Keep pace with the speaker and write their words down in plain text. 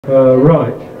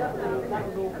Right,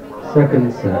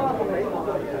 second set.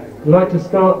 I'd like to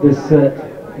start this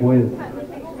set with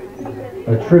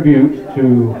a tribute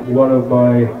to one of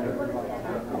my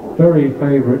very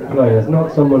favourite players,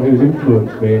 not someone who's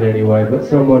influenced me in any way, but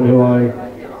someone who I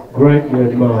greatly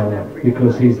admire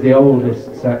because he's the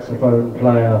oldest saxophone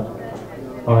player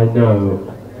I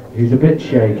know. He's a bit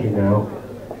shaky now,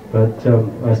 but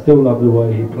I still love the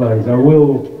way he plays. I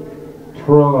will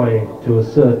try to a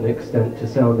certain extent to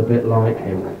sound a bit like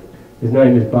him. His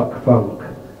name is Buck Funk.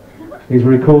 He's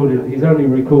only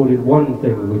recorded one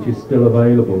thing which is still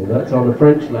available. That's on a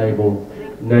French label,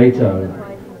 NATO,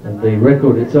 and the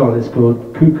record it's on is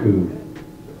called Cuckoo.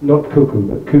 Not Cuckoo,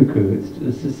 but Cuckoo.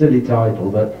 It's a silly title,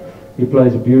 but he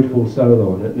plays a beautiful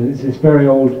solo on it, and it's this very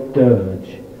old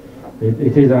dirge.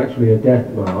 It is actually a death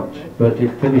march, but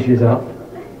it finishes up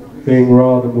being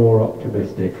rather more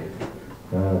optimistic.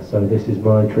 So this is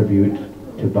my tribute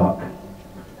to Buck.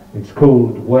 It's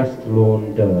called West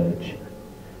Lawn Dirge,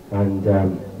 and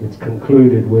it's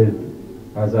concluded with,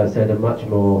 as I said, a much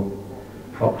more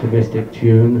optimistic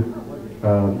tune.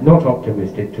 Not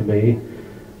optimistic to me,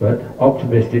 but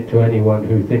optimistic to anyone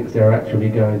who thinks they're actually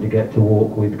going to get to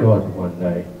walk with God one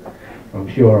day. I'm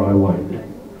sure I won't.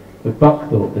 But Buck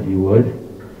thought that he would.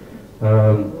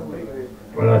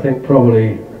 And I think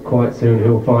probably quite soon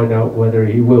he'll find out whether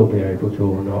he will be able to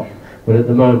or not. But at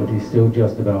the moment he's still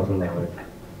just about alive.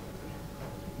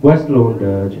 West Lawn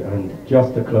Dirge and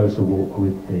Just a Closer Walk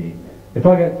with Thee. If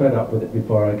I get fed up with it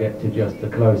before I get to Just a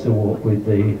Closer Walk with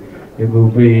Thee, it will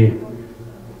be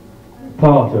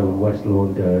part of West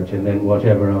Lawn Dirge and then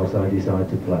whatever else I decide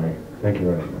to play. Thank you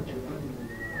very much.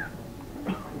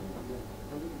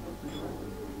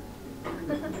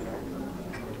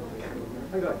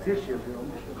 I got tissue.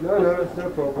 No, it's no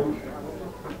problem.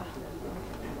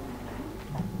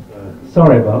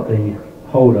 Sorry about the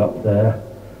hold up there.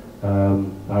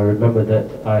 I remember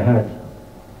that I had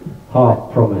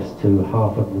half promised to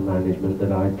half of the management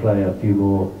that I'd play a few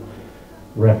more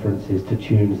references to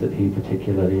tunes that he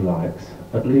particularly likes.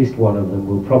 At least one of them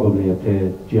will probably appear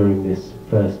during this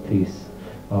first piece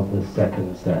of the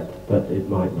second set, but it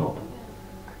might not.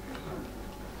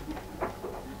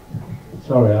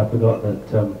 Sorry, I forgot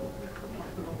that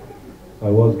I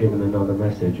was given another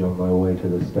message on my way to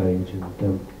the stage,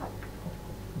 and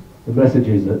the message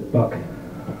is that Buck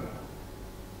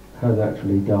has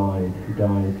actually died. He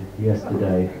died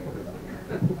yesterday.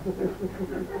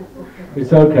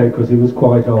 It's okay because he was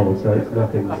quite old, so it's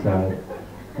nothing sad.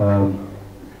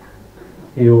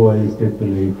 He always did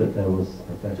believe that there was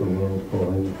a better world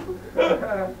for him,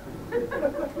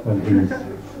 and he's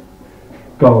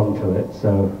gone to it,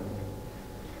 so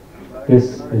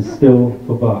this is still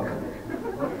for Buck.